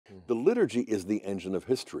the liturgy is the engine of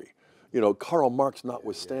history. Karl Marx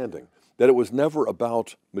notwithstanding, that it was never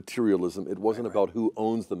about materialism. It wasn't about who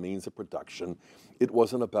owns the means of production. It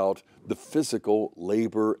wasn't about the physical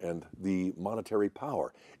labor and the monetary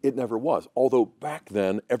power. It never was. Although back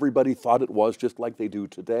then, everybody thought it was, just like they do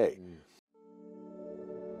today.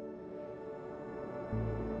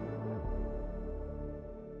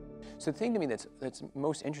 So the thing to me that's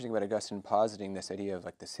most interesting about Augustine positing this idea of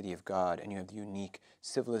like the city of God, and you have the unique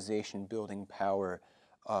civilization building power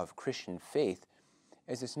of Christian faith,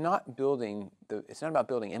 is it's not about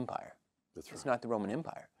building empire. That's right. It's not the Roman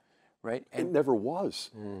Empire, right? And it never was.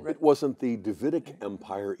 It wasn't the Davidic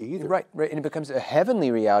Empire either. Right, and it becomes a heavenly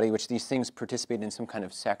reality, which these things participate in some kind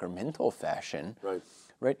of sacramental fashion.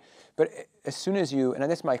 Right? But as soon as you, and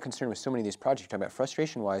that's my concern with so many of these projects you're talking about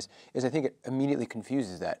frustration-wise, is I think it immediately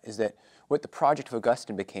confuses that, is that what the project of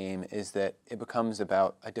Augustine became is that it becomes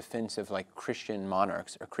about a defense of like Christian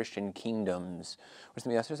monarchs or Christian kingdoms or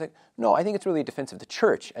something else. It's like, no, I think it's really a defense of the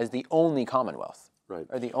church as the only commonwealth,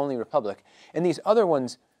 or the only republic. And these other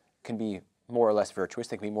ones can be more or less virtuous,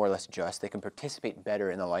 they can be more or less just, they can participate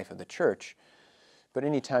better in the life of the church. But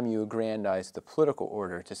anytime you aggrandize the political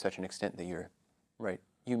order to such an extent that you're,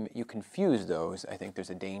 you confuse those, I think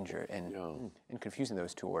there's a danger in confusing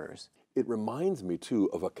those two orders. It reminds me, too,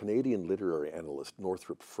 of a Canadian literary analyst,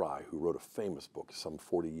 Northrop Frye, who wrote a famous book some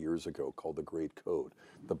 40 years ago called The Great Code,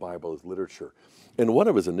 The Bible as Literature. And one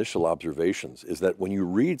of his initial observations is that when you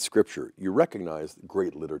read Scripture, you recognize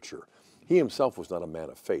great literature. He himself was not a man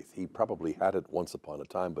of faith. He probably had it once upon a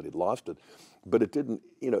time, but he'd lost it. But it didn't,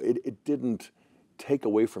 it didn't take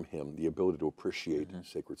away from him the ability to appreciate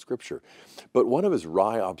sacred Scripture. But one of his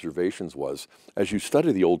wry observations was, as you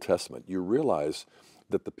study the Old Testament, you realize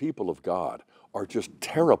that the people of God are just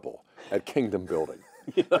terrible at kingdom building.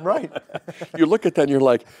 Right. You look at that and you're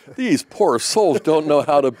like, these poor souls don't know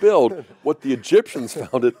how to build what the Egyptians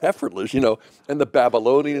found it effortless, and the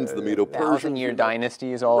Babylonians, the Medo-Persians. 1,000-year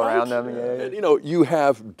dynasties all around them. And, you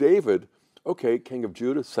have David, king of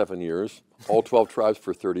Judah, 7 years, all 12 tribes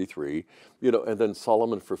for 33, and then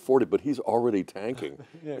Solomon for 40, but he's already tanking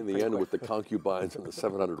in the end with the concubines and the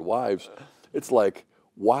 700 wives. It's like,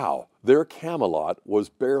 wow, their Camelot was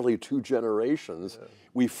barely 2 generations.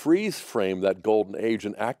 We freeze frame that golden age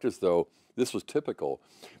and act as though this was typical.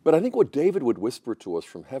 But I think what David would whisper to us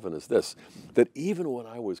from heaven is this, that even when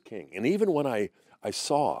I was king, and even when I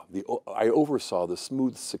oversaw the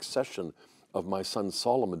smooth succession of my son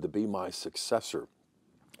Solomon to be my successor,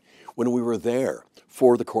 when we were there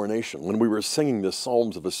for the coronation, when we were singing the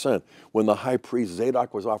Psalms of Ascent, when the high priest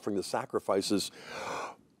Zadok was offering the sacrifices,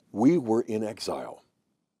 we were in exile.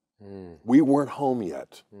 We weren't home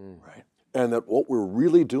yet. Right. And that what we're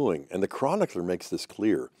really doing, and the chronicler makes this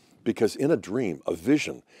clear, because in a dream, a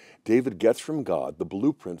vision, David gets from God the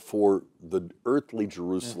blueprint for the earthly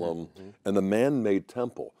Jerusalem and the man-made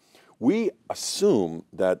temple. We assume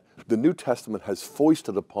that the New Testament has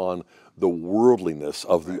foisted upon the worldliness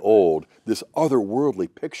of the old, this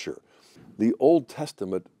otherworldly picture. The Old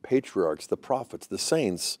Testament patriarchs, the prophets, the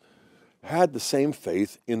saints, had the same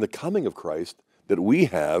faith in the coming of Christ that we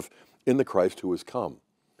have in the Christ who has come.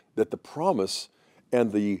 That the promise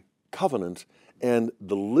and the covenant and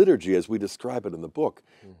the liturgy, as we describe it in the book,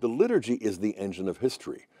 the liturgy is the engine of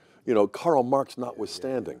history. Karl Marx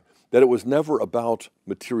notwithstanding, that it was never about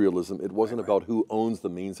materialism. It wasn't about who owns the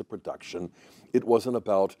means of production. It wasn't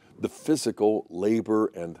about the physical labor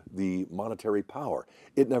and the monetary power.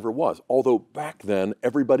 It never was. Although back then,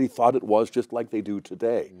 everybody thought it was, just like they do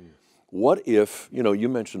today. What if, you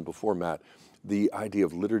mentioned before, Matt, the idea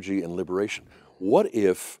of liturgy and liberation. What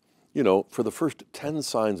if, for the first 10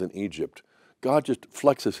 signs in Egypt, God just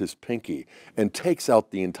flexes his pinky and takes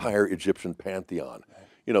out the entire Egyptian pantheon,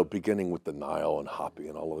 beginning with the Nile and Hapi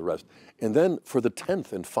and all of the rest. And then for the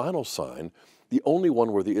 10th and final sign, the only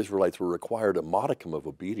one where the Israelites were required a modicum of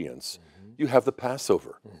obedience, you have the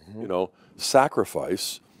Passover,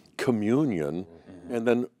 sacrifice, communion, and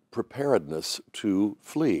then preparedness to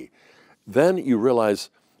flee. Then you realize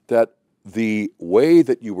that the way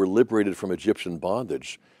that you were liberated from Egyptian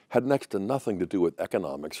bondage had next to nothing to do with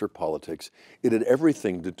economics or politics. It had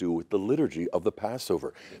everything to do with the liturgy of the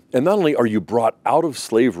Passover. And not only are you brought out of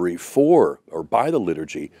slavery for or by the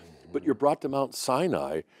liturgy, but you're brought to Mount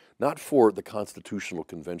Sinai, not for the constitutional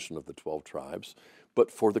convention of the 12 tribes,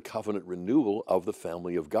 but for the covenant renewal of the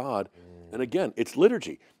family of God. And again, it's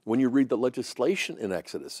liturgy. When you read the legislation in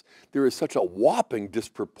Exodus, there is such a whopping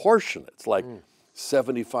disproportion. It's like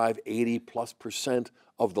 75, 80+%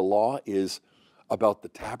 of the law is about the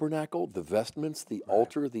tabernacle, the vestments, the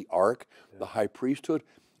altar, the ark, the high priesthood.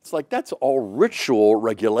 It's like, that's all ritual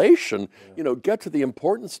regulation. You know, get to the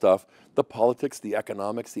important stuff, the politics, the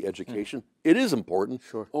economics, the education. It is important,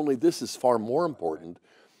 only this is far more important.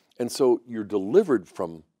 And so you're delivered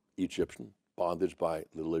from Egyptian bondage by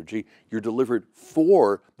liturgy. You're delivered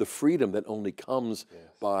for the freedom that only comes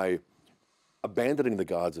by abandoning the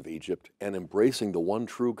gods of Egypt and embracing the one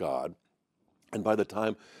true God. And by the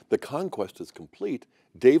time the conquest is complete,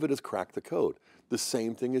 David has cracked the code. The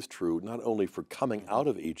same thing is true not only for coming out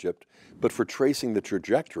of Egypt, but for tracing the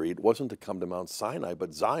trajectory. It wasn't to come to Mount Sinai,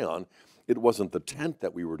 but Zion. It wasn't the tent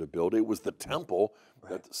that we were to build. It was the temple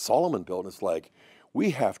that Solomon built. And it's like,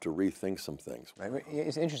 we have to rethink some things. Right.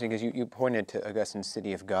 It's interesting because you pointed to Augustine's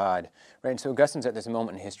City of God, right? And so Augustine's at this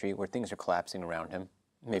moment in history where things are collapsing around him.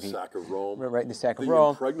 Maybe the sack of Rome. Right, the sack of the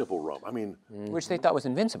Rome. Impregnable Rome. I mean... Which they thought was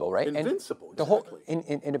invincible, right? Invincible, and the whole, and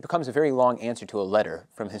it becomes a very long answer to a letter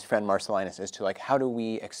from his friend Marcellinus as to, like, how do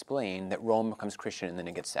we explain that Rome becomes Christian and then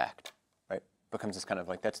it gets sacked, right? Becomes this kind of,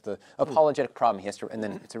 like, that's the apologetic problem he has to, and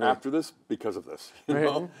then it's a really... After this, because of this, you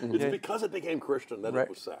know? It's because it became Christian that it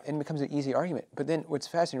was sacked. And it becomes an easy argument. But then what's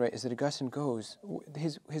fascinating, right, is that Augustine goes,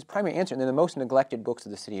 his primary answer, and then the most neglected books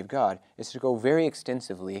of the City of God, is to go very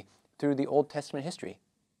extensively through the Old Testament history.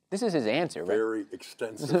 This is his answer, right? Very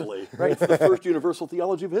extensively. Right. It's the first universal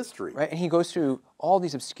theology of history. Right, and he goes through all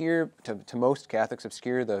these obscure, to most Catholics,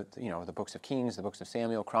 obscure, the books of Kings, the books of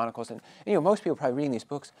Samuel, Chronicles, and most people probably reading these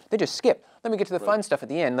books, they just skip. Let me get to the fun stuff at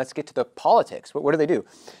the end. Let's get to the politics. What do?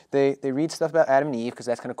 They read stuff about Adam and Eve because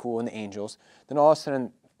that's kind of cool, and the angels. Then all of a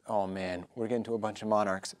sudden, oh man, we're getting to a bunch of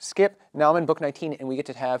monarchs. Skip. Now I'm in Book 19, and we get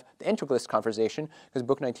to have the integralist conversation because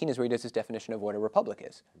Book 19 is where he does his definition of what a republic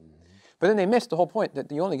is. But then they missed the whole point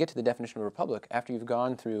that you only get to the definition of a republic after you've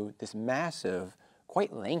gone through this massive,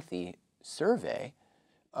 quite lengthy survey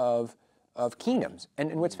of kingdoms.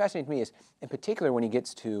 And what's fascinating to me is, in particular, when he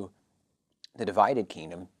gets to the divided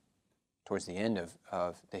kingdom, towards the end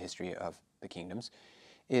of the history of the kingdoms,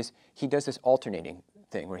 is he does this alternating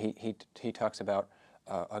thing where he talks about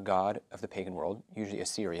a god of the pagan world, usually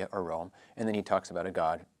Assyria or Rome, and then he talks about a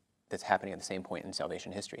god that's happening at the same point in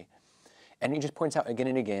salvation history. And he just points out again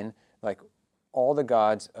and again, like, all the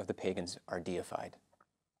gods of the pagans are deified.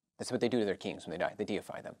 That's what they do to their kings when they die. They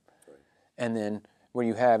deify them. Right. And then what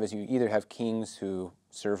you have is you either have kings who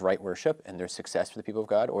serve right worship and there's success for the people of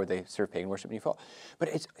God, or they serve pagan worship and you fall. But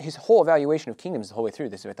it's his whole evaluation of kingdoms the whole way through.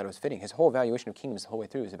 This is what I thought was fitting. His whole evaluation of kingdoms the whole way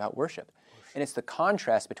through is about worship. And it's the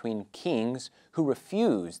contrast between kings who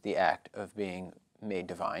refuse the act of being made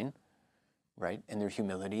divine, right, in their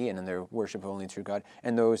humility and in their worship only through God,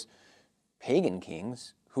 and those pagan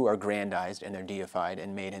kings who are grandized and they're deified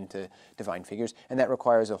and made into divine figures. And that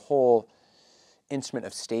requires a whole instrument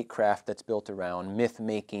of statecraft that's built around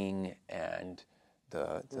myth-making and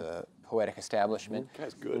the poetic establishment.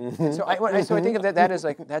 That's good. So I think of that as,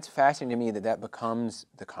 like, that's fascinating to me that becomes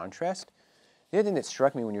the contrast. The other thing that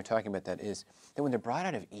struck me when you were talking about that is that when they're brought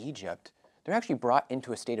out of Egypt, they're actually brought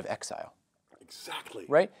into a state of exile. Exactly.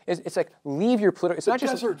 Right? It's like, leave your political... It's the not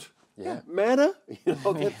just desert. Manna,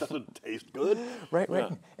 that doesn't taste good. Right.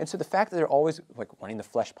 And so the fact that they're always, like, wanting the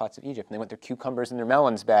flesh pots of Egypt, and they want their cucumbers and their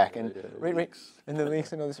melons back, and and the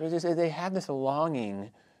leeks and all this, they have this longing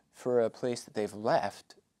for a place that they've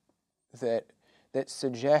left that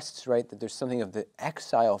suggests, right, that there's something of the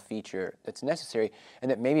exile feature that's necessary, and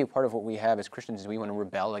that maybe part of what we have as Christians is we want to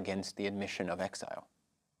rebel against the admission of exile.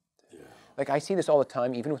 Yeah. Like, I see this all the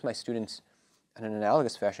time, even with my students in an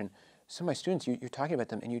analogous fashion. Some of my students, you're talking about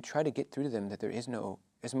them, and you try to get through to them that there is no,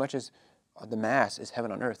 as much as the Mass is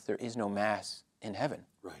heaven on earth, there is no Mass in heaven.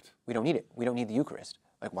 Right. We don't need it. We don't need the Eucharist.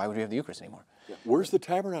 Like, why would we have the Eucharist anymore? Yeah. Where's the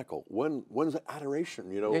tabernacle? When's the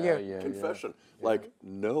adoration? Confession. Yeah. Like,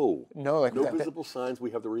 no visible signs.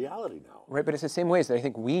 We have the reality now. Right, but it's the same ways that I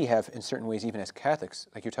think we have, in certain ways, even as Catholics.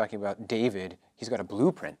 Like, you're talking about David, he's got a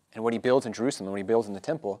blueprint, and what he builds in Jerusalem, and what he builds in the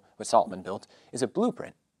temple, what Solomon built, is a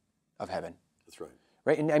blueprint of heaven. That's right.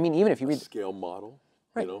 Right, and I mean, even if you read... A scale model,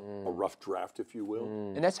 right. A rough draft, if you will.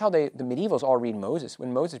 And that's how the medievals all read Moses.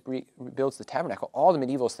 When Moses builds the tabernacle, all the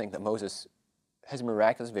medievals think that Moses has a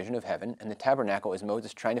miraculous vision of heaven, and the tabernacle is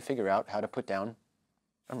Moses trying to figure out how to put down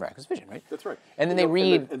a miraculous vision, right? That's right. And then they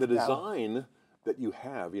read... And the design that you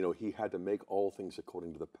have, he had to make all things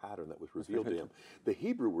according to the pattern that was revealed to him. The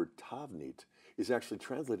Hebrew word tavnit is actually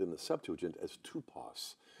translated in the Septuagint as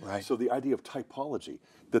tupos. Right. So the idea of typology,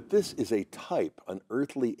 that this is a type, an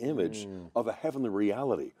earthly image of a heavenly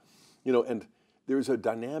reality. And there's a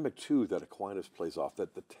dynamic, too, that Aquinas plays off,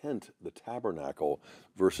 that the tent, the tabernacle,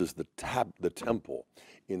 versus the temple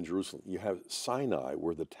in Jerusalem. You have Sinai,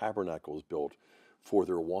 where the tabernacle is built for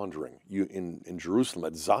their wandering. In Jerusalem,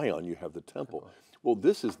 at Zion, you have the temple. Well,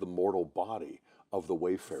 this is the mortal body of the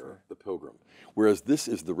wayfarer, the pilgrim, whereas this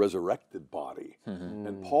is the resurrected body.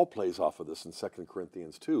 And Paul plays off of this in 2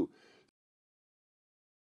 Corinthians 2,